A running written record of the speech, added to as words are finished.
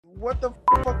What the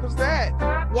fuck was that?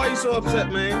 Why you so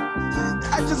upset, man?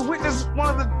 I just witnessed one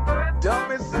of the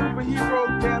dumbest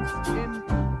superhero deaths in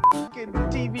fucking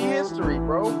TV history,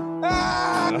 bro. Come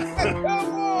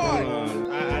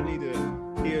on! I need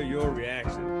to hear your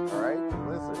reaction. All right,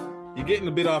 listen. You're getting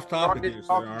a bit off topic here,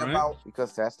 sir. All right.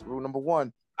 Because that's rule number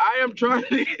one. I am trying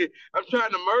to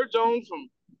merge on from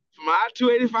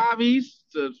I-285 East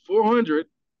to 400,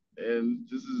 and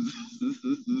this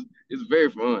is it's very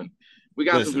fun. We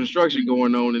got some construction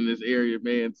going on in this area,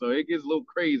 man, so it gets a little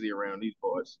crazy around these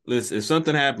parts. Listen, if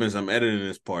something happens, I'm editing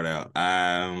this part out.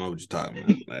 I don't know what you're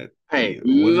talking about. Like,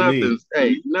 nothing's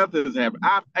happened.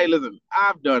 Listen,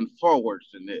 I've done far worse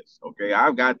than this. Okay,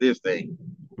 I've got this thing.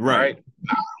 Right?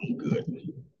 Nah,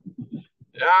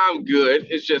 I'm good.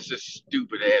 It's just a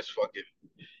stupid ass fucking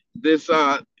this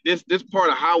part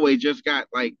of highway just got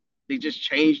like they just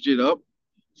changed it up.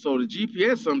 So the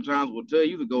GPS sometimes will tell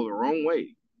you to go the wrong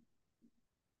way.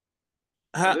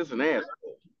 It's an ass.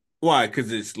 Why?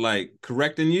 Because it's like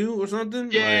correcting you or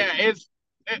something? Yeah, like,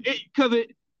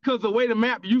 because the way the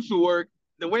map used to work,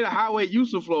 the way the highway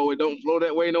used to flow, it don't flow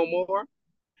that way no more.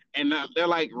 And they're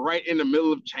like right in the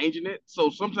middle of changing it. So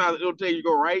sometimes it'll tell you to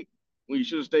go right when you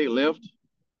should have stayed left.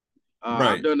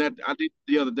 Right. I've done that. I did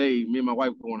the other day. Me and my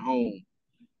wife going home,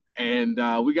 and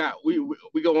we go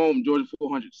home Georgia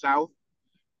 400 South.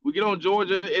 We get on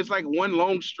Georgia. It's like one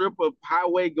long strip of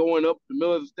highway going up the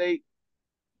middle of the state.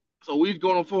 So we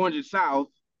going on 400 South,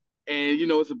 and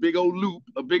it's a big old loop,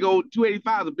 a big old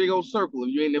 285 is a big old circle.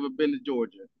 If you ain't never been to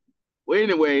Georgia, well,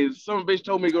 anyways, some bitch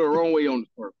told me to go the wrong way on the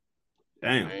circle.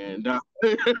 Damn. And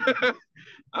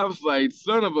I was like,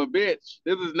 son of a bitch,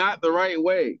 this is not the right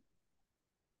way.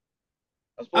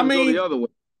 I mean, go the other way.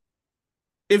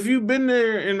 If you've been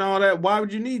there and all that, why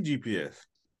would you need GPS?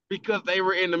 Because they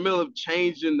were in the middle of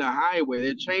changing the highway.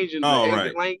 They're changing the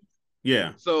exit lane.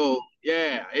 Yeah. So,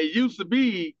 yeah, it used to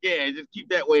be, just keep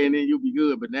that way and then you'll be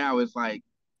good. But now it's like,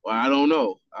 well, I don't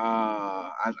know.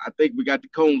 I think we got the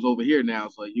cones over here now,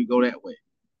 so you go that way.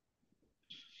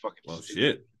 Fucking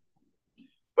shit.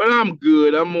 But I'm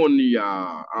good. I'm on the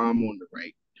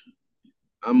right.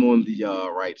 I'm on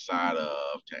the right side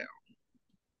of town.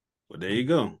 Well, there you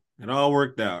go. It all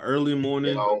worked out. Early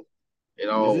morning. It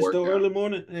all Is it still worked out. Early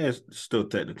morning? Yeah, it's still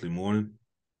technically morning.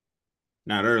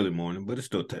 Not early morning, but it's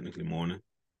still technically morning.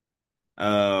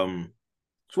 So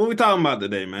what we talking about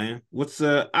today, man?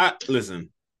 Listen,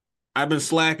 I've been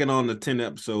slacking on the 10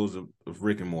 episodes of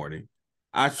Rick and Morty.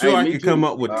 I'm sure I could come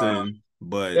up with 10,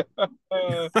 but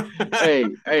hey,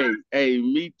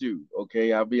 me too.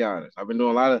 Okay, I'll be honest. I've been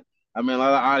doing a lot of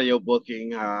audio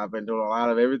booking. I've been doing a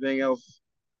lot of everything else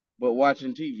but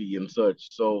watching TV and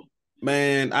such. So,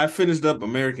 man, I finished up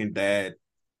American Dad.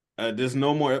 There's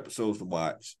no more episodes to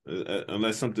watch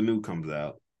unless something new comes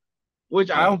out. Which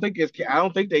I don't think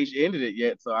they ended it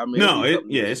yet. So I mean, no,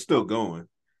 it's still going.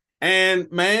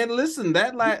 And man, listen,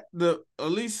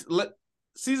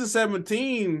 season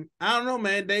 17. I don't know,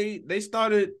 man. They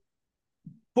started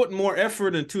putting more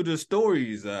effort into the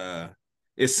stories.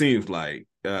 It seems like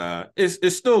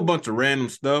it's still a bunch of random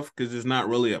stuff because it's not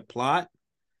really a plot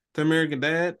to American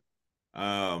Dad.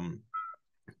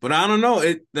 But I don't know.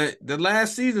 The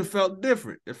last season felt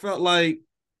different. It felt like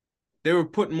they were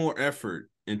putting more effort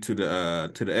into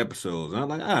the episodes. And I'm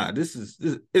like,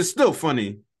 it's still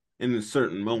funny in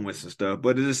certain moments and stuff,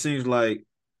 but it just seems like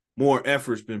more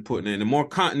effort's been put in and more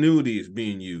continuity is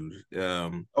being used.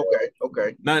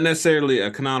 Okay. Not necessarily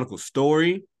a canonical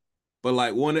story, but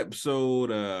like one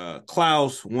episode,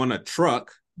 Klaus won a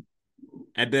truck,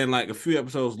 and then like a few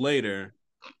episodes later,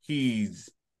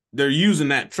 they're using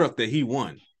that truck that he won.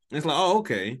 And it's like, oh,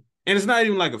 okay. And it's not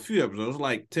even like a few episodes,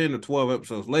 like 10 or 12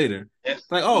 episodes later. It's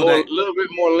like, a little bit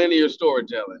more linear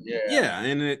storytelling. Yeah. Yeah,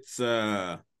 and it's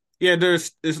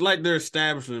it's like they're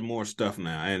establishing more stuff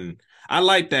now. And I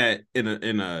like that in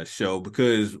a show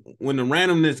because when the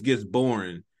randomness gets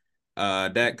boring,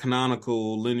 that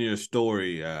canonical linear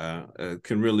story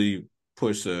can really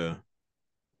push a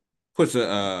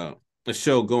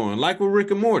show going. Like with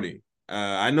Rick and Morty.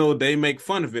 I know they make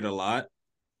fun of it a lot.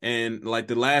 And like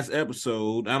the last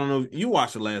episode, I don't know if you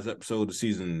watched the last episode of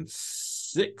season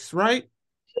 6, right?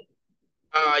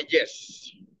 Yes.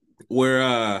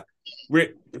 Where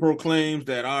Rick proclaims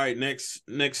that all right, next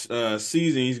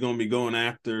season he's gonna be going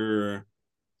after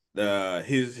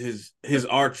his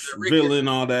arch villain,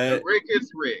 all that. Rick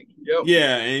is Rick. Yep.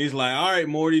 Yeah, and he's like, all right,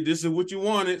 Morty, this is what you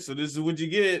wanted, so this is what you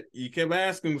get. You kept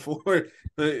asking for it.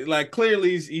 Like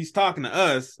clearly he's talking to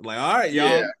us. Like, all right, y'all.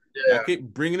 Yeah. I keep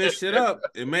bringing this shit up.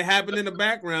 It may happen in the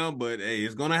background, but hey,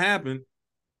 it's gonna happen.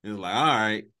 It's like, all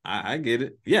right, I get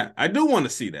it. Yeah, I do want to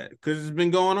see that because it's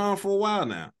been going on for a while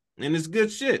now. and it's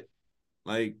good shit.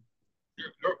 Like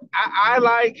I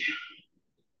like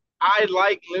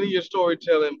linear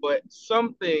storytelling, but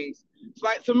some things, it's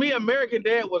like to me, American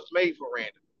Dad was made for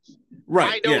random.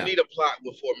 right, I don't yeah, need a plot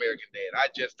before American Dad. I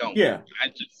just don't. yeah, I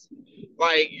just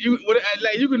like you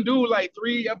can do like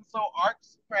 3 episode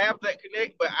arcs perhaps that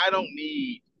connect, but I don't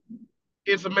need.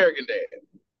 It's American Dad.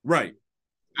 right,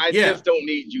 I yeah, just don't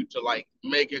need you to like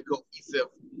make a cohesive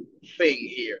thing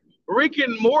here. Rick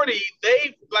and Morty,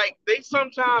 they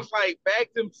sometimes like back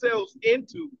themselves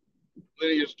into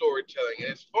linear storytelling, and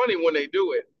it's funny when they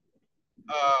do it.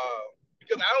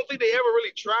 Because I don't think they ever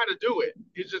really try to do it.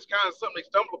 It's just kind of something they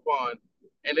stumble upon,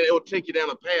 and then it'll take you down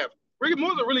a path. Rick and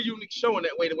Morty's a really unique show in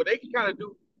that way, where they can kind of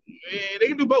do, they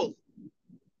can do both,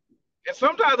 and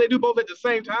sometimes they do both at the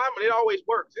same time, and it always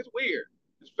works. It's weird.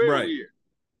 It's very right. weird.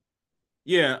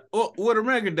 Yeah, well, with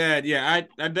American Dad, yeah,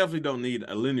 I definitely don't need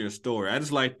a linear story. I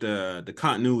just like the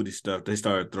continuity stuff they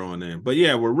started throwing in. But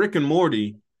yeah, with Rick and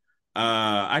Morty,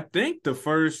 I think the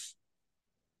first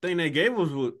thing they gave was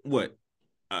what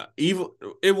evil.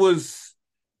 It was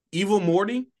Evil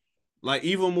Morty, like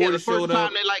Evil Yeah, Morty the first showed time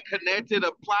up. they like connected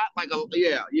a plot, like like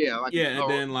Yeah,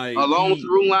 and then like along he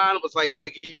through line was like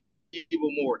Evil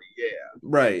Morty. Yeah,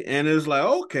 right, and it's like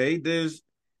okay, there's,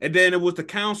 and then it was the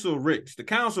Council of Ricks. The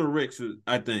Council of Ricks,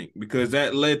 I think, because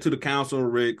that led to the Council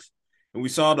of Ricks, and we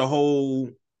saw the whole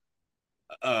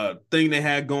thing they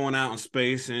had going out in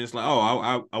space, and it's like,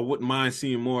 oh, I wouldn't mind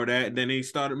seeing more of that. And then they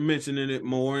started mentioning it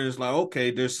more, and it's like,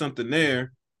 okay, there's something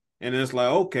there, and it's like,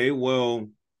 okay, well,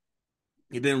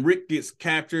 and then Rick gets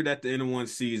captured at the end of one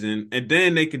season, and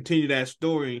then they continue that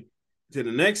story to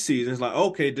the next season. It's like,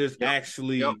 okay, there's yep, yep.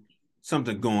 actually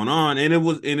something going on, and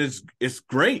it's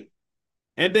great.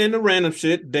 And then the random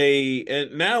shit,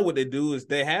 and now what they do is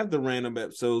they have the random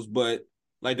episodes, but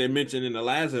like they mentioned in the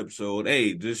last episode,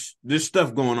 hey, this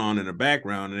stuff going on in the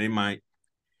background, and they might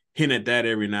hint at that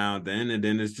every now and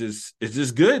then it's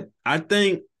just good. I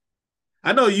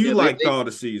know you Yeah, liked all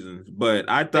the seasons, but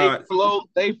I they thought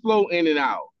flow in and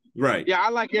out. right. Yeah, I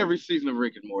like every season of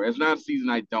Rick and Morty. It's not a season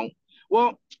I don't.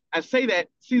 Well, I say that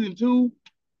season 2,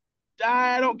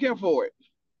 I don't care for it.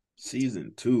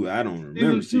 Season 2, I don't remember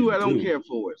Season 2, season I don't 2. care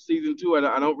for it. Season 2,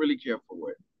 I don't really care for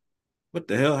it. What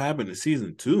the hell happened to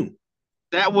season 2?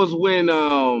 That was when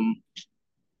a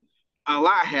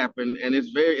lot happened, and it's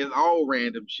all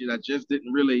random shit. I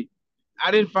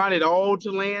didn't find it all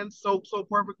to land so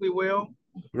perfectly well.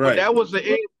 But Right. that was the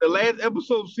end. The last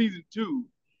episode of season 2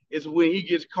 is when he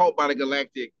gets caught by the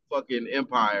Galactic fucking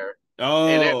Empire,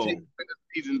 and that takes Oh. to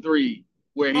season 3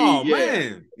 where Oh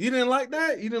man, you didn't like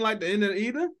that? You didn't like the end of it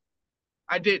either?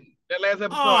 I didn't. That last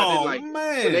episode I didn't Oh like.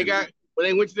 man. When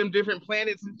they went to them different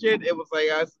planets and shit, it was like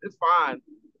it's fine.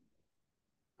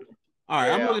 All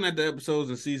right, I'm Yeah. looking at the episodes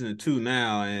in season 2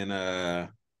 now, and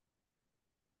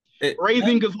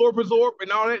Raising Gazorp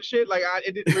and all that shit, like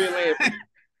it didn't really land.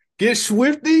 Get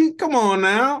Swifty. Come on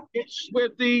now. Get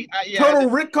Swifty. Total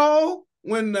Recall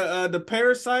when the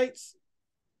parasites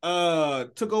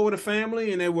took over the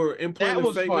family and they were that implanting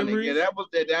was fake funny. memories. Yeah,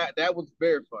 that was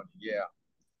very funny. Yeah.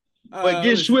 But Get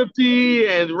Let's- Swifty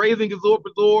and Raising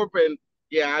Gazorp and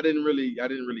yeah, I didn't really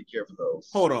care for those.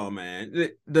 Hold on,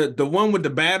 man. The one with the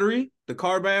battery, the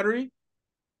car battery,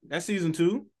 that's season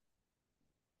 2.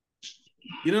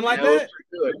 You didn't like Yeah, it was that?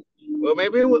 pretty good. Well,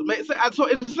 maybe it was. So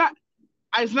it's not.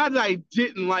 It's not that I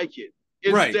didn't like it.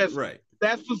 It's Right, just right.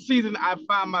 that's the season I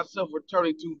find myself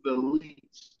returning to the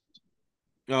least.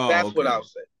 Oh, That's okay. what I'll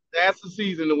say. That's the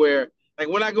season where, like,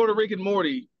 when I go to Rick and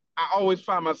Morty, I always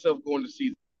find myself going to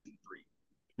season 3.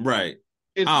 Right.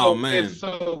 It's Oh so, man. It's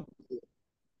so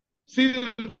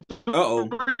season. Uh-oh.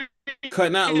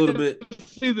 Cutting out a little bit.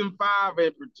 Season 5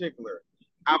 in particular,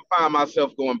 I find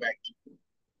myself going back to.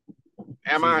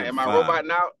 Am I Season 5. robot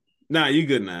now? Nah, you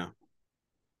good now.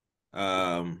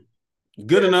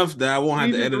 Good enough that I won't have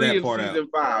to Season edit 3 that and part out. Season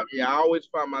 5. Yeah, I always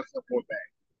find myself going back.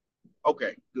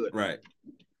 Okay, good. Right.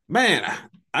 Man,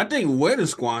 I think Wedding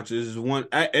Squanches is one.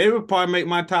 It would probably make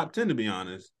my top 10, to be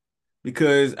honest,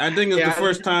 because I think it's the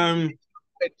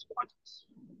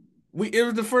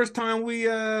first time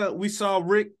we saw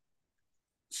Rick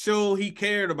show he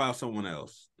cared about someone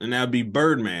else, and that'd be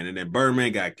Birdman, and then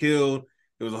Birdman got killed.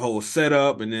 It was a whole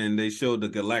setup, and then they showed the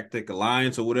Galactic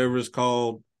Alliance or whatever it's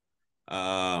called,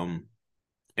 and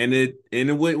it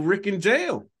went Rick in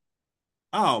jail.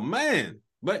 Oh man,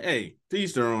 but hey, to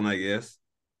each their own, I guess.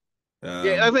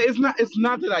 Yeah, it's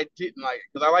not that I didn't like it,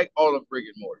 because I like all of Rick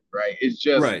and Morty, right? It's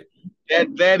just right.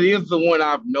 that is the one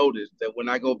I've noticed that when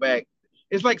I go back,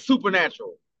 it's like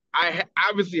Supernatural. I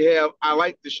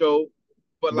like the show,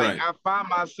 but like Right. I find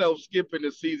myself skipping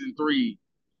to season 3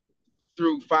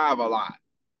 through 5 a lot.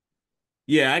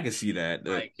 Yeah, I can see that.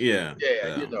 Like, Yeah,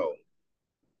 yeah, you know.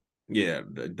 yeah,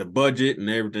 the budget and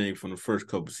everything from the first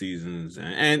couple seasons,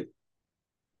 and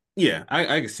yeah,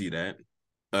 I can see that.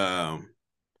 Um,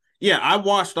 yeah, I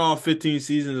watched all 15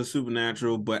 seasons of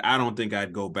Supernatural, but I don't think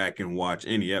I'd go back and watch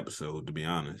any episode, to be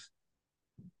honest.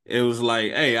 It was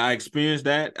like, hey, I experienced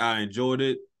that. I enjoyed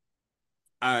it.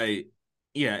 I,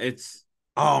 yeah, it's,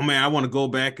 oh man, I want to go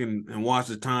back and watch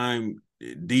the time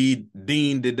Dean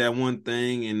did that one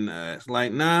thing. And it's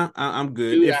like, nah, I'm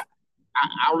good. Dude, If,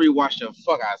 I rewatched the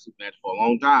fuck out of Supernatural for a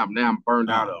long time. Now I'm burned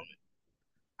out uh, on it.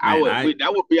 man,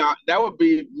 I, That would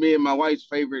be me and my wife's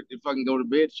favorite if I can go to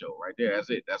bed show right there. That's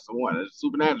it. That's the one. That's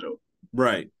Supernatural.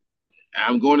 right.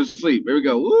 I'm going to sleep. Here we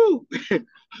go. Woo!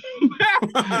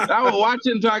 I will watch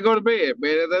it until I go to bed,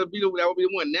 man. That would be the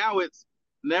one. Now it's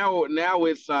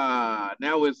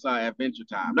Adventure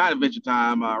Time. Not Adventure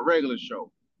Time, regular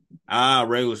show.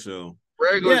 Regular show.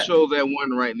 Regular Yeah, show's that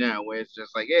one right now where it's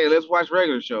just like, hey, let's watch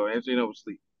regular show and so you know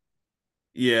sleep.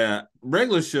 yeah,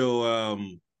 regular show.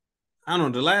 I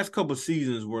don't know. The last couple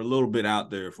seasons were a little bit out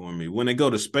there for me. When they go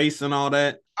to space and all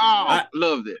that, Oh, I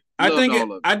loved it. I Loved think it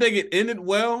all of it. I think it ended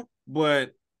well,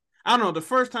 but I don't know. The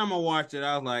first time I watched it,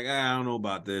 I was like, I don't know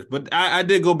about this. But I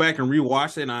did go back and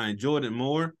rewatch it and I enjoyed it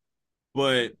more.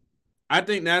 But I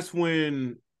think that's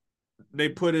when they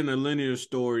put in a linear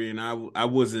story and I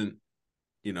wasn't,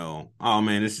 oh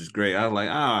man, this is great. I was like,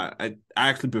 I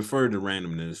actually prefer the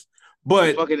randomness. The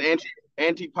But fucking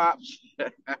anti pops.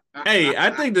 hey, I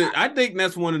think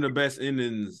that's one of the best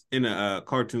endings in a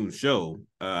cartoon show.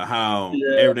 How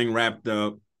Yeah. everything wrapped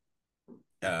up.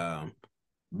 Um,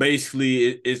 Basically,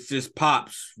 it's just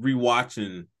Pops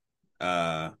rewatching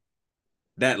uh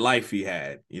that life he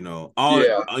had. Yeah.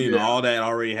 Yeah. All that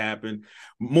already happened.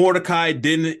 Mordecai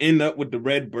didn't end up with the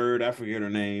red bird. I forget her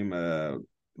name,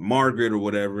 Margaret or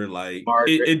whatever. Like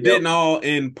Margaret. it Yep. didn't all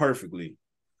end perfectly,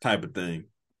 type of thing.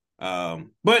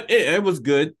 But it was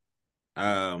good.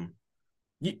 Um,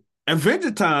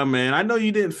 Adventure Time, man. I know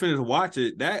you didn't finish watch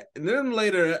it. Them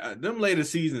later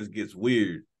seasons gets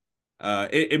weird.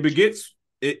 It gets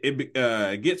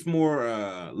it gets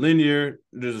more linear.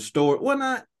 There's a story. Well,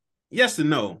 not yes and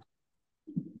no.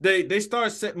 They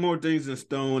start setting more things in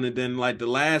stone, and then like the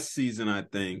last season, I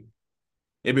think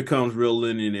it becomes real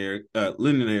linear.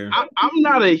 Linear. I'm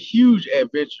not a huge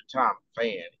Adventure Time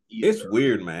fan It's either.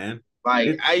 weird, man. Like,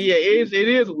 It's yeah, it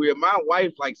is weird. My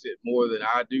wife likes it more than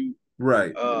I do.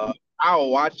 right, I'll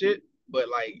watch it, but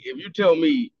like, if you tell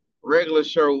me regular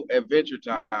show Adventure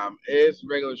Time, it's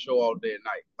regular show all day and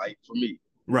night. Like for me,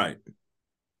 right.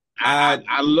 I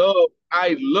I I,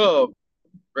 I love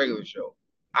regular show.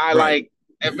 I right. like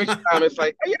Adventure Time. It's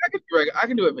like, hey, I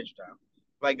can do Adventure Time.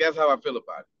 Like that's how I feel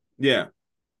about it. Yeah,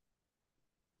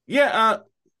 yeah.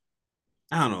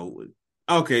 I don't know.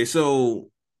 Okay, so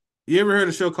you ever heard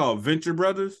a show called Venture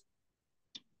Brothers?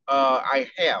 I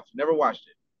have never watched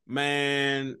it.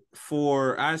 Man,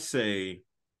 for I say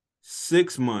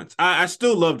 6 months. I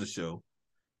still love the show.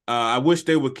 I wish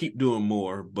they would keep doing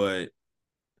more, but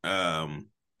um,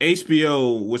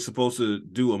 HBO was supposed to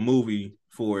do a movie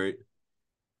for it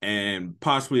and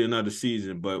possibly another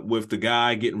season, but with the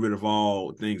guy getting rid of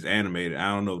all things animated,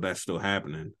 I don't know if that's still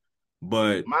happening.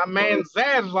 But My man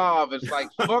Zaslav is like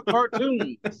fuck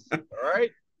cartoons. All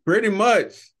right. pretty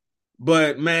much.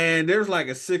 But man, there's like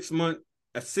a 6 month,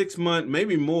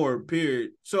 maybe more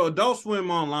period. So Adult Swim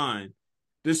Online,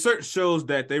 there's certain shows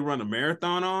that they run a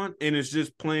marathon on, and it's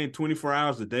just playing 24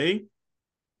 hours a day,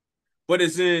 but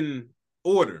it's in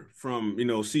order from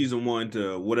season one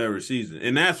to whatever season,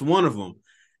 and that's one of them.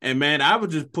 And man, I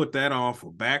would just put that on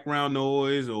for background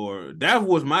noise, or that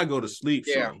was my go to sleep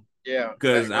Yeah. show Yeah.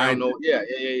 because Background noise.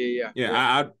 Yeah.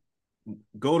 I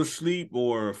go to sleep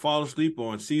or fall asleep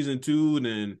on season two, and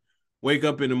then wake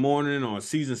up in the morning on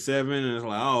season seven, and it's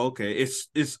like, oh, okay,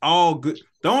 it's all good.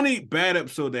 The only bad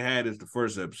episode they had is the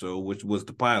first episode, which was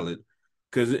the pilot,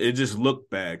 because it just looked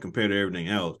bad compared to everything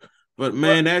else. But But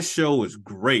man, that show is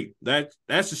great. That's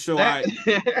the show that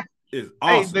is hey,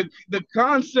 awesome. the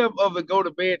concept of the go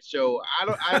to bed show, I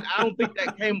don't think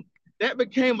that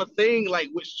became a thing like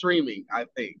with streaming, I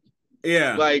think.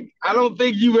 Yeah, Like I don't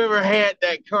think you ever had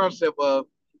that concept of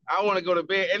I want to go to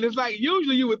bed. And it's like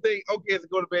usually you would think, okay, it's a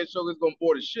go to bed show, it's gonna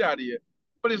bore the shit out of you.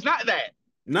 But it's not that.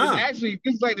 It's nah, actually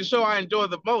it's like the show I enjoy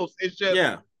the most. It's just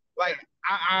yeah, like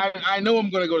I know I'm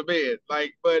gonna go to bed.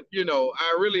 Like, but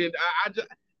I really I just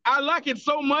I like it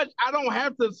so much I don't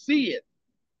have to see it.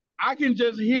 I can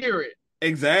just hear it.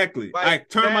 exactly. I Like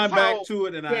turn my that's back how to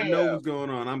it, and I know yeah. what's going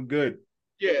on. I'm good.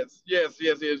 Yes.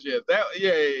 That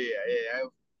yeah.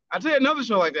 I tell you another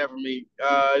show like that for me.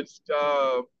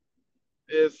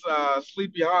 It's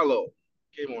Sleepy Hollow.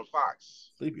 Came on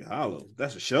Fox. Sleepy Hollow.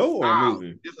 That's a show or a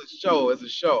movie? It's a show. It's a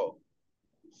show.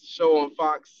 It's a show on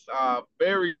Fox.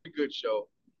 Very good show.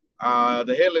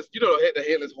 The headless, the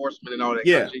headless horseman and all that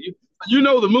kind of shit. You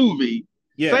know the movie.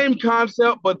 Yeah. Same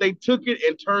concept, but they took it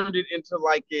and turned it into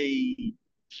like a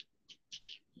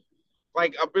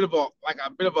bit of a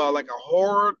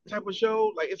horror type of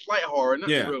show. Like it's light horror, not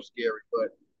real scary, but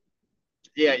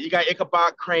yeah, you got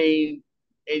Ichabod Crane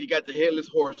and you got the headless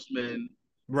horseman.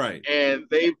 Right. And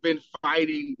they've been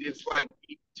fighting this like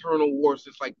eternal war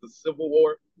since like the Civil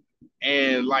War.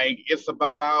 And like it's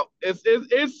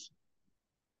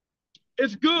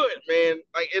good, man.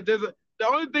 Like the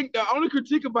only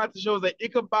critique about the show is that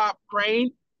Ichabod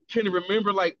Crane can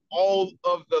remember like all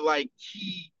of the like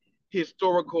key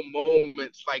historical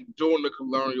moments like during the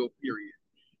colonial period.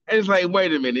 And it's like,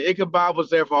 wait a minute, Ichabod was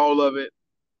there for all of it.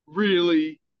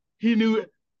 Really? He knew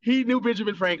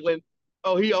Benjamin Franklin.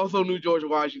 Oh, he also knew George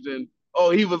Washington. Oh,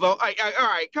 he was all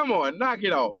right, come on, knock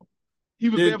it off. He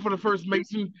was there for the first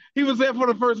Mason. He was there for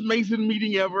the first Mason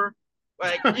meeting ever.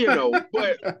 Like,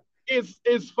 but it's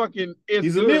he's good. A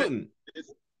mutant.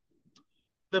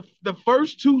 The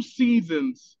first 2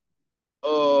 seasons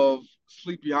of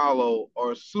Sleepy Hollow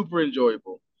are super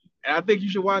enjoyable. And I think you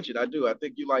should watch it. I do. I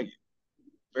think you like it.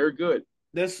 Very good.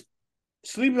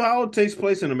 Sleepy Hollow takes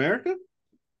place in America?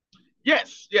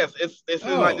 Yes. It's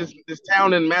in like this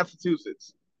town in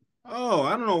Massachusetts. Oh,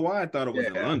 I don't know why I thought it was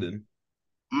in London.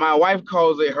 My wife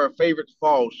calls it her favorite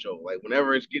fall show. Like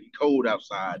whenever it's getting cold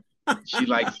outside, she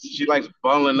likes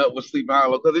bundling up with Sleepy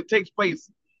Hollow because it takes place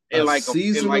in like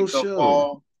the show.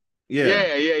 fall. Yeah.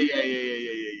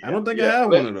 I don't think I have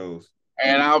one of those.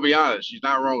 And I'll be honest, she's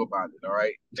not wrong about it. All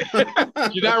right,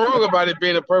 she's not wrong about it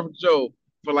being a perfect show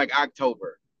for like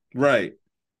October. Right.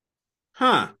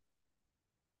 Huh.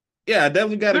 Yeah, I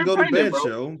definitely got to go to bed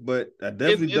show, but I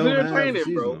definitely don't have a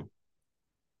seasonal. Bro.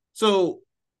 So,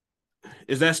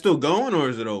 is that still going or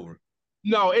is it over?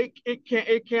 No, it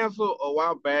canceled a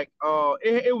while back.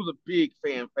 It was a big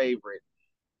fan favorite,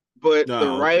 but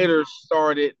the writers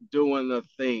started doing the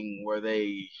thing where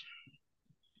they.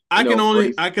 I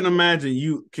can imagine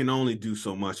you can only do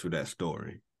so much with that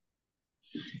story.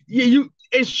 Yeah,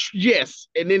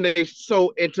 and then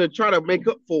and to try to make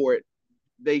up for it,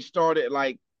 they started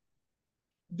like.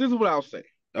 This is what I'll say.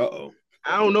 Uh-oh.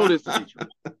 I don't know this to be true.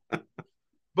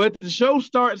 But the show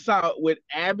starts out with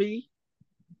Abby.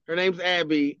 Her name's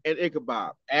Abby and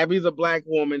Ichabod. Abby's a black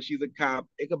woman. She's a cop.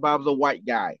 Ichabod's a white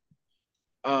guy.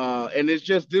 And it's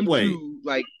just them two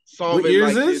like solving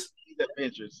like these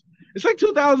adventures. It's like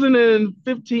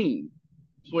 2015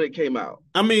 is when it came out.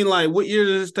 I mean, like, what year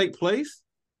does this take place?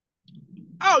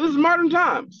 Oh, this is modern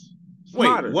times.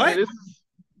 Modern. What?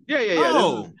 Yeah.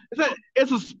 Oh.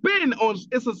 It's a spin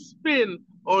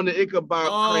on the Ichabod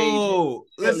Crane. Oh,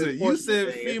 listen, you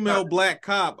said female black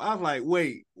cop. I was like,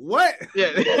 wait, what?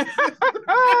 Yeah.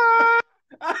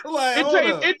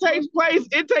 It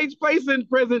takes place in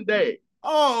present day.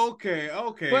 Oh, okay.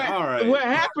 But all right. What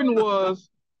happened was,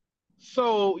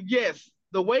 so yes,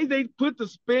 the way they put the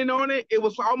spin on it, it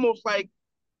was almost like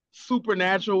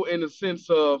supernatural in the sense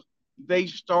of they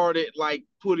started like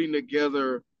putting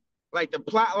together. Like the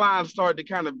plot line started to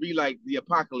kind of be like the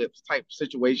apocalypse type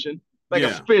situation, like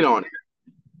a spin on it.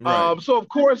 Right. So of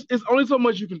course, it's only so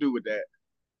much you can do with that.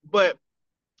 But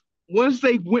once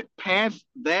they went past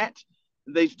that,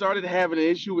 they started having an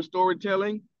issue with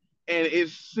storytelling, and it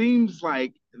seems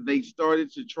like they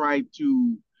started to try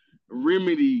to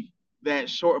remedy that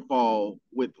shortfall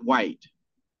with white.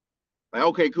 Like,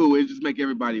 okay, cool, let's just make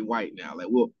everybody white now. Like,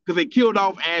 well, because they killed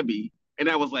off Abby, and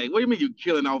I was like, what do you mean you're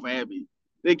killing off Abby?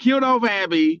 They killed off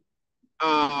Abby.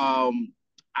 I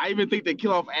even think they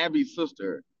killed off Abby's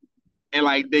sister, and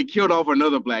like they killed off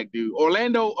another black dude,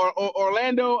 Orlando,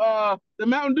 the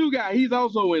Mountain Dew guy. He's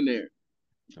also in there.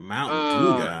 The Mountain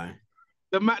Dew guy.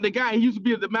 The guy he used to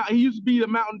be the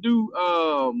Mountain Dew.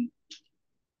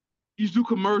 He used to do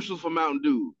commercials for Mountain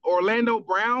Dew. Orlando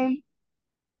Brown.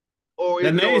 Or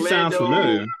that name sounds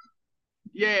familiar.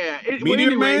 Yeah,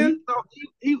 Meteor Man.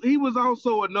 He was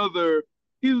also another.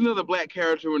 He was another black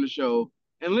character in the show.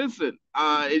 And listen,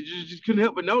 it just couldn't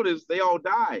help but notice they all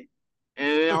died.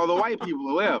 And all the white people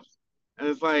are left. And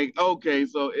it's like, okay,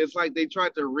 so it's like they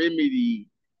tried to remedy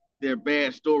their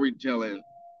bad storytelling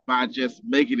by just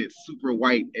making it super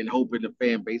white and hoping the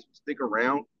fan base would stick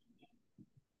around.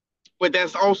 But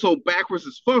that's also backwards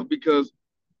as fuck because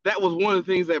that was one of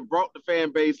the things that brought the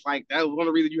fan base. Like, that was one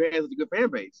of the reasons you had such a good fan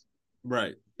base.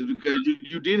 Right. Because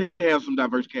you did have some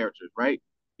diverse characters, right?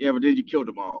 Yeah, but then you killed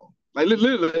them all. Like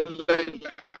literally.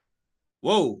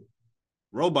 Whoa,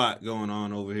 robot going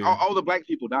on over here. All the black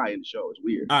people die in the show. It's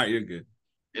weird. All right, you're good.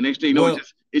 And next thing you know, Well,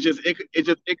 it's just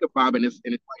Ichabod and his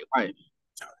wife.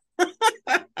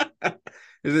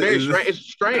 Very is strange. It's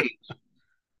strange.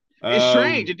 It's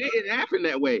strange. um It didn't happen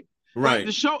that way. Like right.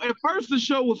 the show, at first, the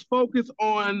show was focused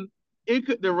on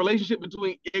the relationship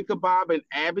between Ichabod and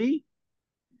Abby,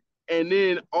 and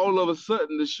then all of a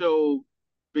sudden, the show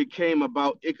became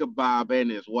about Ichabod and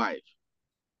his wife.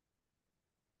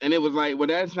 And it was like, well,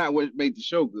 that's not what made the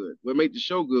show good. What made the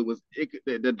show good was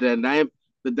the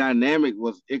dynamic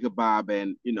was Ichabod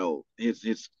and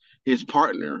his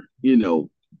partner,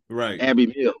 Right. Abby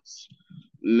Mills.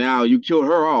 Now you kill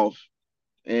her off,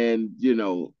 and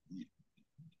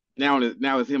now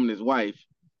it's him and his wife,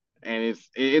 and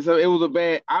it was a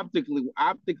bad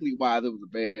optically wise, it was a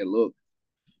bad look.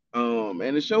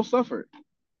 And the show suffered.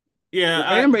 Yeah, The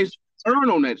fan base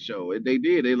turned on that show. They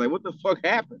did. They like, what the fuck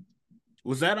happened?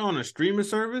 was that on a streaming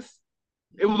service?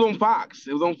 It was on Fox.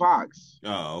 It was on Fox.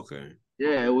 Oh, okay.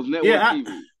 Yeah, it was network Yeah,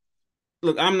 TV.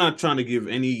 look, I'm not trying to give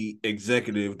any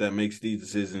executive that makes these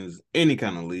decisions any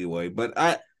kind of leeway, but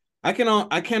I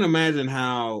can't imagine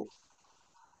how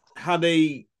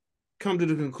they come to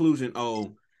the conclusion,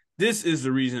 oh, this is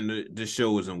the reason the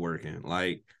show isn't working.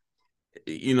 Like,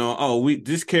 oh,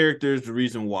 this character is the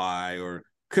reason why, or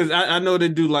because I know they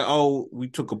do like, oh, we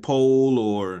took a poll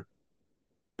or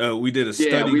we did a Yeah,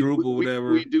 study group or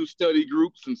whatever. we do study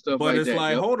groups and stuff But like it's that.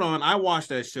 like, Yep. hold on, I watched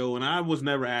that show and I was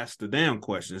never asked the damn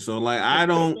question. So like, I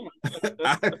don't,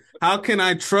 how can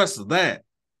I trust that?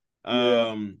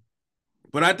 Yeah.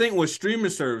 But I think with streaming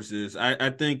services,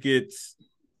 I think I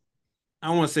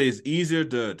don't want to say it's easier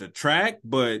to track,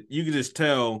 but you can just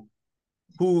tell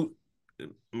who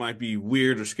might be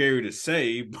weird or scary to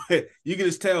say, but you can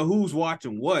just tell who's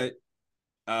watching what.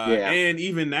 Yeah. And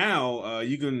even now,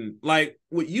 you can like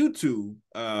with YouTube,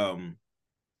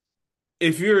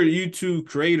 if you're a YouTube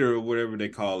creator or whatever they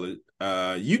call it,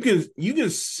 you can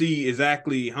see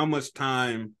exactly how much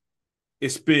time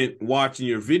is spent watching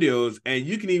your videos, and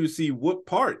you can even see what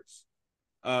parts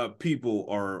people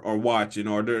are watching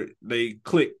or they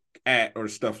click at or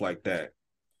stuff like that.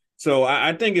 So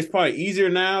I think it's probably easier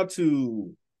now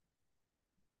to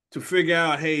figure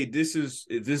out, hey, this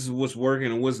is what's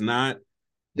working and what's not.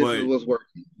 This is what's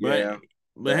working. But Yeah.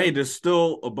 but hey, there's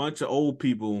still a bunch of old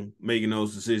people making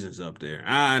those decisions up there.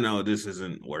 I know this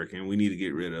isn't working. We need to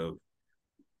get rid of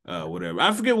whatever.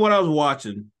 I forget what I was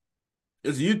watching.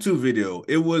 It's a YouTube video.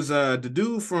 It was the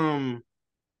dude from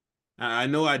I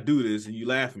know I do this and you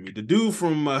laugh at me. The dude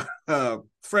from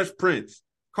Fresh Prince,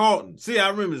 Carlton. See, I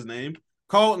remember his name.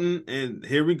 Carlton, and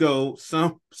here we go.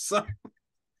 Some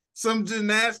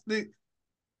gymnastic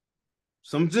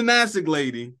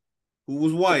lady who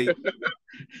was white.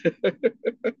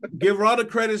 Give her all the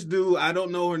credits due. I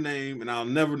don't know her name, and I'll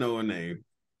never know her name.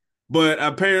 But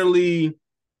apparently,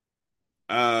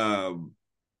 they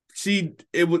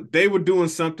were doing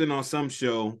something on some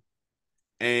show,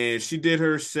 and she did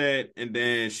her set, and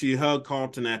then she hugged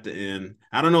Carlton at the end.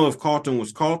 I don't know if Carlton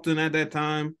was Carlton at that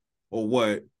time or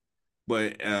what,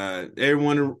 but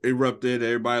everyone erupted.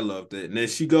 Everybody loved it, and then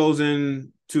she goes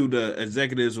in to the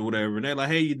executives or whatever, and they're like,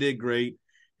 "Hey, you did great.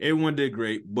 Everyone did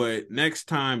great, but next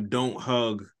time, don't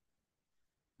hug."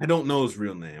 I don't know his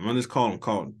real name. I'm just calling him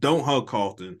Carlton. Don't hug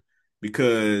Carlton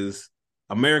because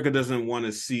America doesn't want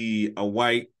to see a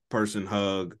white person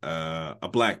hug a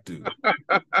black dude.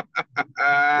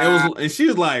 And she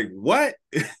was like, "What?"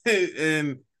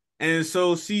 and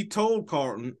so she told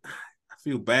Carlton. I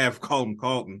feel bad for calling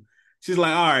Carlton. She's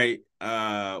like, "All right,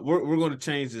 we're going to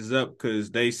change this up because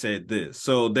they said this."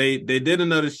 So they did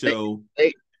another show,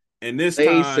 and this they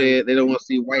time said they don't want to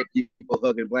see white people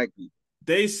hugging black people.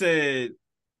 They said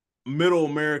middle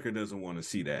America doesn't want to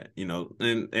see that, and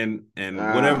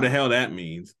whatever the hell that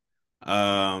means.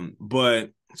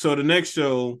 But so the next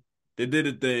show, they did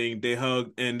a thing, they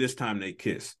hugged, and this time they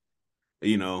kissed,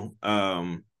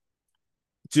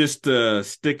 just to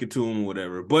stick it to them or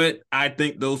whatever. But I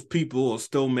think those people are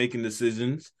still making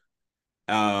decisions.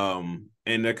 And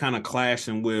they're kind of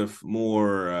clashing with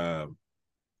more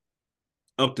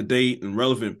up to date and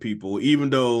relevant people, even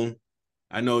though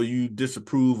I know you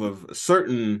disapprove of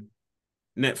certain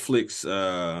Netflix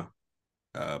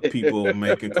people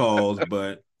making calls,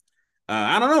 but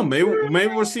I don't know.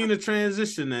 Maybe we're seeing a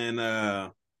transition,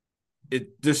 and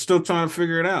they're still trying to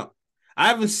figure it out. I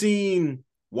haven't seen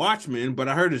Watchmen, but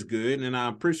I heard it's good, and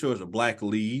I'm pretty sure it's a black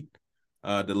lead,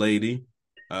 the lady.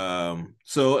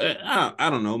 So I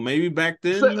don't know. Maybe back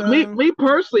then. So, me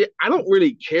personally, I don't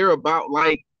really care about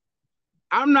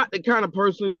I'm not the kind of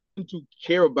person to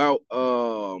care about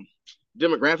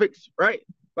demographics, right?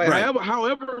 Like right.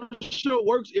 however show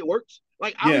works, it works.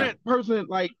 Like I'm that person.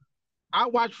 Like I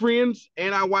watch Friends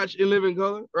and I watch In Living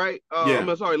Color, right? Yeah.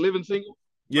 I'm sorry, Living Single.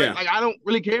 Yeah. Right? Like I don't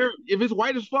really care if it's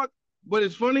white as fuck, but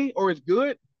it's funny or it's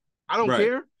good. I don't Right.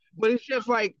 care. But it's just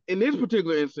like in this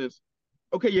particular instance,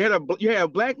 okay, you had a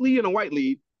black lead and a white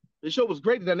lead. The show was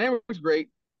great, the dynamic was great.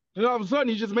 And all of a sudden,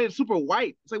 you just made it super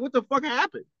white. It's like, what the fuck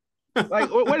happened? Like,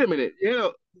 wait a minute,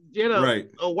 Right.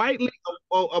 a white lead,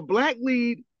 a black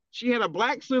lead. She had a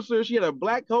black sister. She had a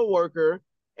black coworker,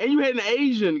 and you had an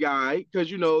Asian guy because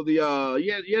you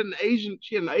had an Asian.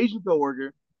 She had an Asian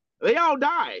coworker. They all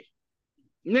die.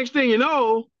 Next thing you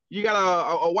know, you got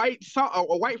a white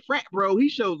frat bro. He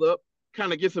shows up,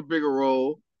 kind of gets a bigger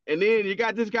role, and then you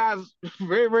got this guy's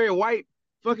very very white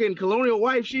fucking colonial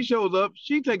wife. She shows up,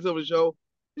 she takes over the show.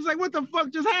 He's like, what the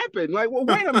fuck just happened? Like, well,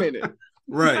 wait a minute.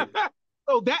 Right.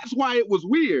 So that's why it was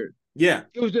weird. Yeah.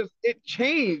 It was just it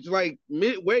changed like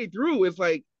midway through. It's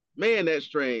like, man, that's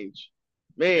strange.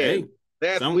 Man, Hey,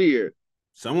 that's weird.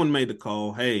 Someone made the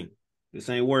call. Hey, this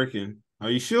ain't working. Are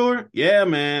you sure? Yeah,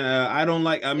 man. I don't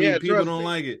like. I mean, people don't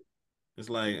like it. It's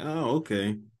like, oh,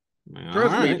 okay. Man,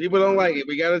 trust me, people don't like it.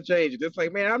 We gotta change it. It's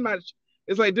like, man, I'm not.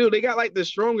 It's like, dude, they got like the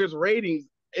strongest ratings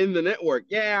in the network.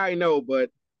 Yeah, I know, but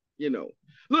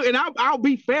look, and I'll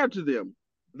be fair to them.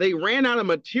 They ran out of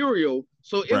material,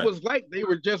 so it was like they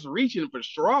were just reaching for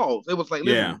straws. It was like,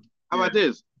 listen, how about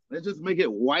this? Let's just make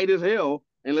it white as hell,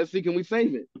 and let's see, can we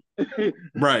save it?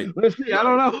 Right. Let's see. I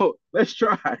don't know. Let's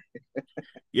try.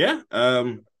 Yeah.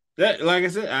 That, like I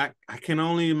said, I can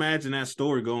only imagine that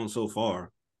story going so far.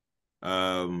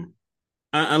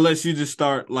 Unless you just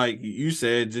start, like you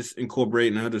said, just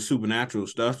incorporating other supernatural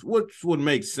stuff, which would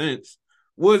make sense.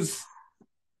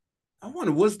 I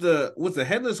wonder, was the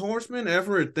Headless Horseman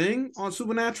ever a thing on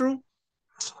Supernatural?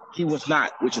 He was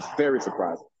not, which is very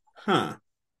surprising. Huh.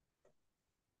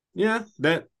 Yeah,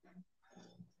 that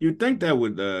you'd think that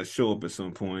would show up at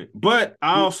some point. But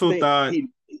I also thought he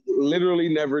literally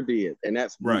never did, and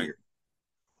that's right. Weird.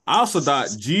 I also thought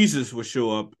Jesus would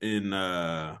show up in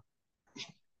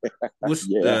what's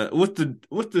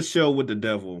the show with the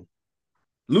devil?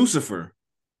 Lucifer.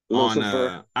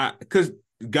 Because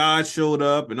God showed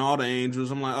up and all the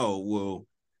angels. I'm like, oh, well,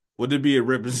 would it be a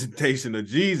representation of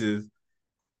Jesus?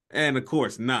 And of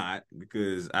course not,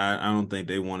 because I don't think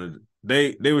they wanted.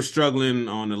 They were struggling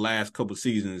on the last couple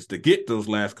seasons to get those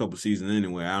last couple seasons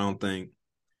anyway. I don't think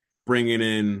bringing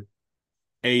in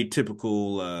a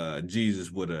typical Jesus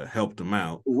would have helped them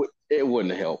out. It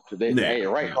wouldn't have helped. The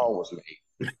right call was made.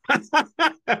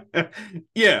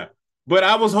 Yeah. But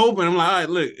I was hoping, I'm like, all right,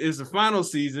 look, it's the final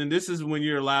season. This is when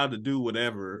you're allowed to do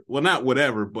whatever. Well, not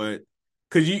whatever, but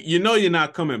because you know you're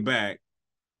not coming back.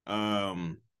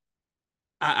 I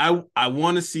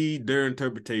want to see their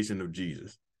interpretation of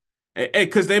Jesus.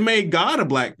 Because they made God a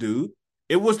black dude.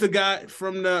 It was the guy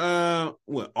from the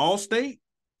Allstate?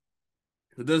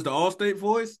 Who does the Allstate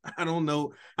voice? I don't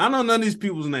know. I don't know none of these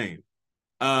people's name.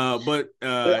 But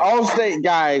the Allstate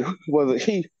guy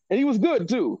he was good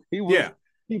too.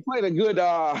 He played a good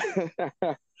I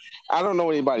don't know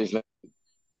anybody's name.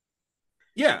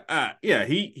 Yeah,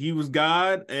 he was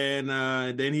God, and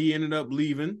then he ended up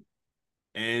leaving,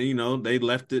 and they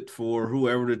left it for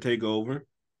whoever to take over.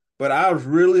 But I was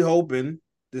really hoping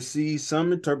to see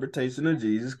some interpretation of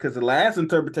Jesus, because the last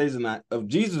interpretation of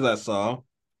Jesus I saw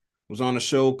was on a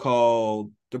show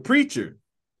called The Preacher.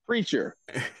 Yes,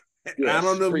 I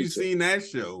don't know if you've seen that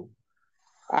show.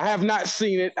 I have not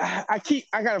seen it. I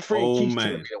got a friend keeps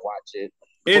telling me to watch it.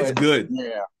 It's good.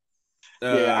 Yeah.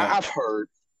 I've heard.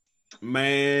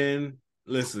 Man,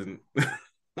 listen.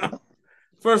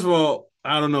 First of all,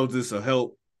 I don't know if this will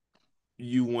help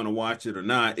you want to watch it or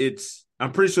not.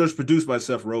 I'm pretty sure it's produced by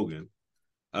Seth Rogen.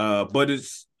 But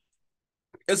it's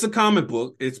a comic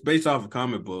book. It's based off a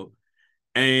comic book.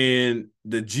 And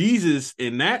the Jesus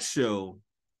in that show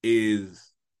is,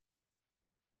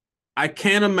 I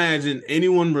can't imagine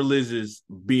anyone religious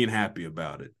being happy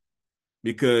about it,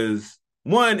 because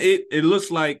one, it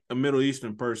looks like a Middle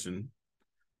Eastern person,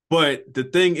 but the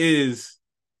thing is,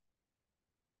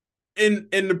 in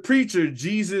The Preacher,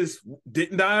 Jesus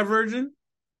didn't die a virgin.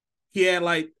 He had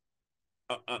like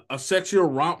a sexual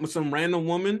romp with some random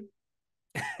woman,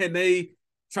 and they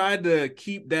tried to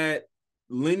keep that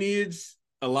lineage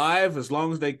alive as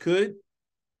long as they could,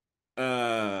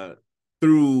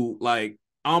 through like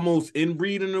almost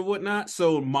inbreeding or whatnot.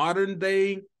 So modern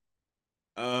day,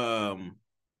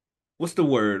 what's the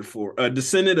word for a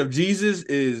descendant of Jesus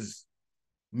is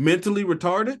mentally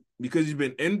retarded because he's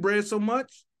been inbred so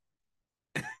much.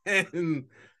 And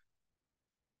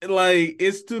like,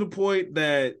 it's to the point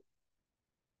that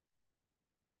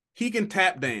he can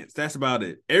tap dance. That's about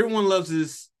it. Everyone loves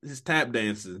his tap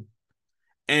dancing.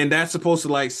 and that's supposed to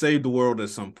like save the world at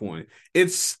some point.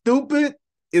 It's stupid,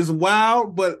 it's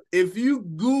wild, but if you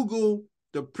Google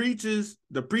the preacher's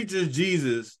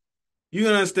Jesus, you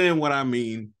can understand what I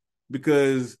mean,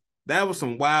 because that was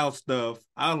some wild stuff.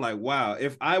 I was like, wow,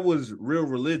 if I was real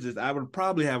religious, I would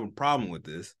probably have a problem with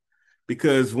this.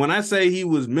 Because when I say he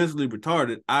was mentally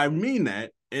retarded, I mean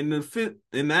that in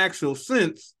the actual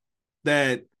sense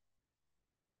that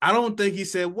I don't think he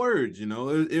said words, you know.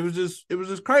 It was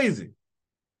just crazy.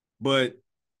 But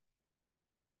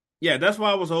yeah, that's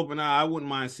why I was hoping I wouldn't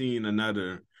mind seeing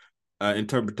another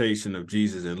interpretation of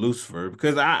Jesus and Lucifer,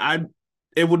 because I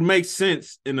it would make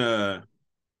sense in a,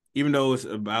 even though it's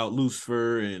about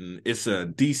Lucifer and it's a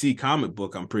DC comic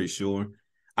book, I'm pretty sure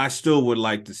I still would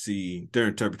like to see their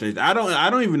interpretation. I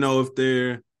don't even know if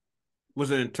there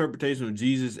was an interpretation of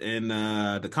Jesus in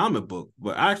the comic book,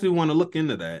 but I actually want to look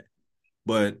into that.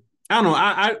 But I don't know.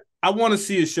 I want to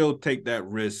see a show take that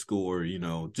risk, or you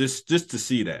know, just to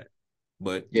see that.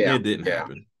 But it didn't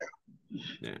happen.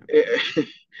 Yeah.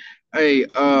 Hey,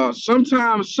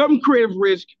 sometimes some creative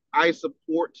risk I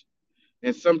support,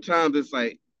 and sometimes it's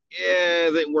like, yeah,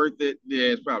 is it worth it? Yeah,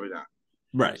 it's probably not.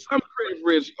 Right. Some creative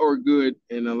risks are good,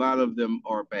 and a lot of them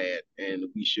are bad, and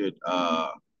we should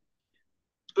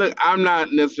look. I'm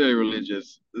not necessarily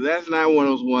religious. That's not one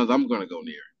of those ones I'm gonna go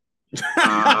near.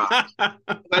 I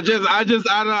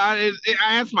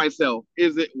ask myself,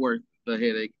 is it worth the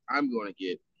headache I'm going to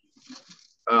get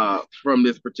from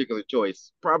this particular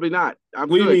choice? Probably not. What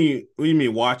do you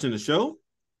mean watching the show?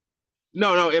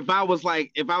 No. If I was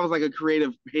like a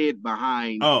creative head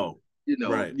behind,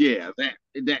 right. Yeah,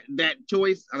 that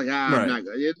choice. I'm like, I'm not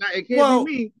gonna. It can't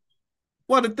be me.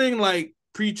 Well, the thing like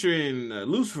Preacher and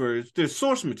Lucifer, there's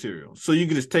source material, so you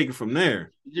can just take it from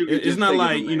there. It's not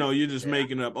like you're just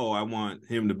making up. Oh, I want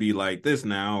him to be like this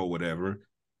now or whatever.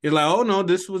 It's like, oh no,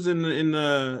 this was in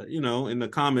the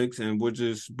comics, and we'll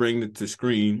just bring it to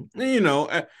screen.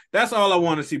 And, that's all I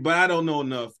want to see. But I don't know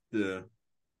enough to,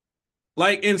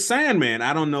 like in Sandman.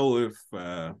 I don't know if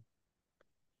I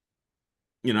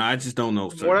just don't know.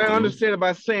 What I understand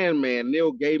about Sandman,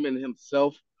 Neil Gaiman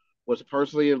himself was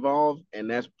personally involved, and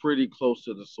that's pretty close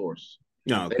to the source.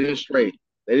 No, they didn't stray.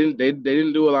 They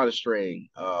didn't do a lot of straying.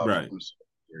 Right.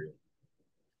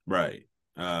 Right.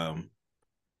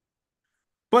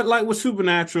 But like with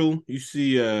Supernatural, you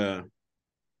see.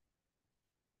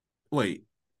 Wait,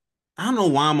 I don't know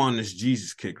why I'm on this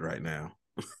Jesus kick right now.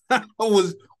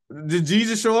 Did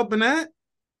Jesus show up in that?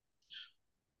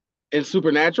 In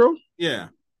Supernatural? Yeah.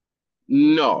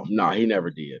 No, he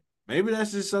never did. Maybe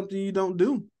that's just something you don't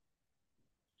do.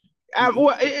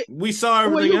 We saw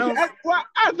everything else.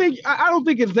 I don't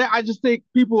think it's that. I just think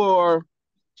people are.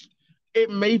 It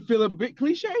may feel a bit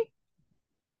cliche,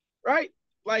 right?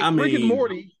 Like Rick and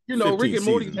Morty. Rick and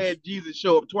Morty's had Jesus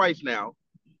show up twice now.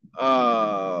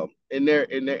 In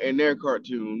their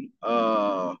cartoon.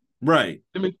 Right.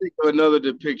 Let me think of another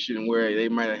depiction where they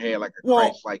might have had like a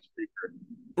Christ-like figure.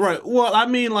 Right. Well, I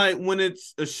mean, like when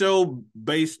it's a show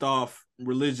based off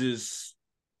religious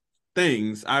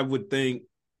things, I would think.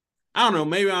 I don't know.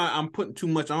 Maybe I'm putting too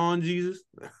much on Jesus,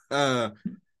 but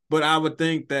I would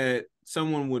think that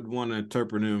someone would want to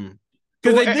interpret him,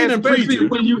 because they did in Preacher.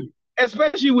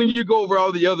 Especially when you go over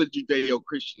all the other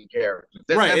Judeo-Christian characters.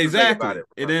 Right, exactly.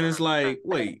 And then it's like,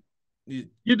 wait, you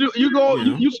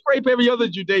scrape every other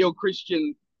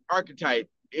Judeo-Christian archetype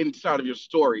inside of your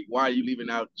story. Why are you leaving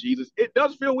out Jesus? It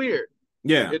does feel weird.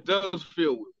 Yeah, it does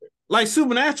feel weird. Like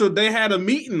Supernatural, they had a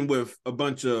meeting with a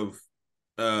bunch of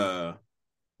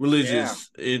religious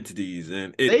entities,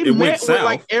 and it went south. With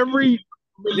like every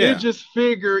religious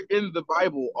figure in the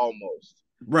Bible almost.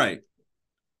 Right.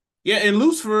 Yeah, and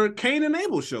Lucifer, Cain and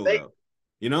Abel showed up.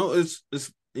 It's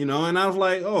and I was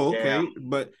like, oh, okay,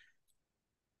 but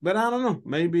I don't know.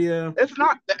 Maybe it's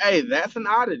not. Hey, that's an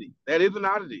oddity. That is an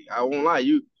oddity. I won't lie.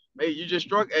 Maybe you just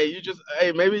brought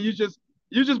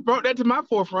that to my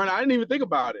forefront. I didn't even think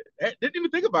about it. Didn't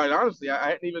even think about it. Honestly,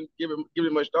 I hadn't even given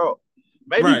it much thought.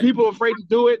 Maybe people are afraid to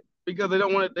do it because they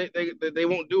don't want it. They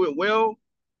won't do it well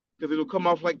because it'll come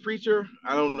off like Preacher.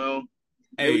 I don't know.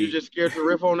 Maybe you're just scared to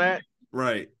riff on that.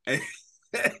 Right.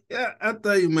 Yeah, I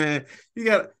tell you, man, you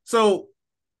got so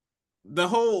the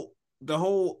whole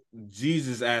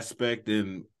Jesus aspect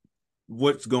and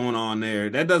what's going on there,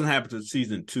 that doesn't happen to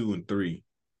season 2 and 3.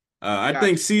 I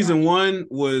think season 1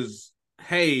 was,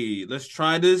 hey, let's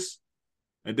try this,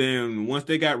 and then once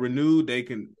they got renewed,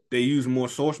 they use more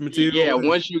source material. Yeah,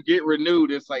 once you get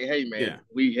renewed, it's like, hey, man,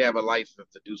 we have a license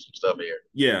to do some stuff here.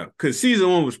 Yeah, because season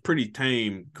 1 was pretty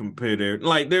tame compared to,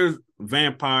 like, there's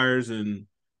vampires and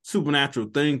supernatural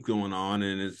things going on,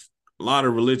 and it's a lot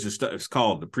of religious stuff. It's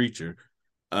called The Preacher.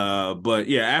 But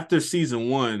yeah, after season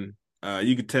 1,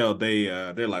 you could tell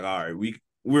they're like, all right,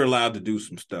 we're allowed to do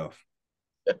some stuff.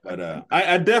 But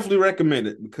I definitely recommend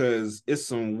it because it's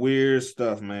some weird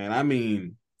stuff, man. I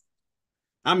mean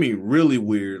really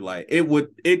weird. Like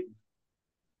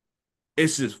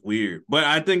it's just weird. But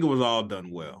I think it was all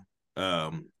done well.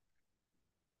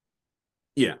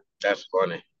 Yeah. That's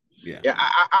funny. Yeah. Yeah,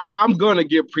 I'm gonna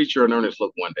give Preacher an earnest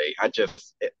look one day. I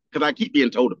just because I keep being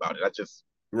told about it.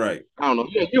 Right. I don't know.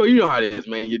 You know how it is,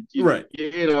 man. Right. You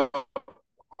end up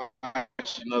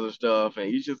watching other stuff,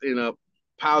 and you just end up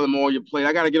piling more on your plate.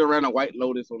 I got to get around to White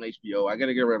Lotus on HBO. I got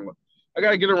to get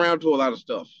around to a lot of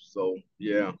stuff. So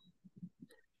yeah.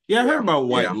 Yeah, I heard about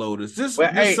White Lotus.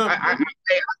 But hey, I've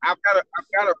got to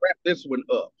wrap this one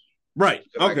up. Right.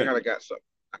 Okay. I kind of got something.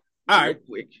 All right.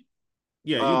 Quick.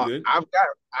 Yeah, you good.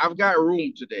 I've got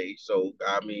room today, so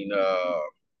I mean,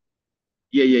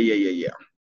 yeah.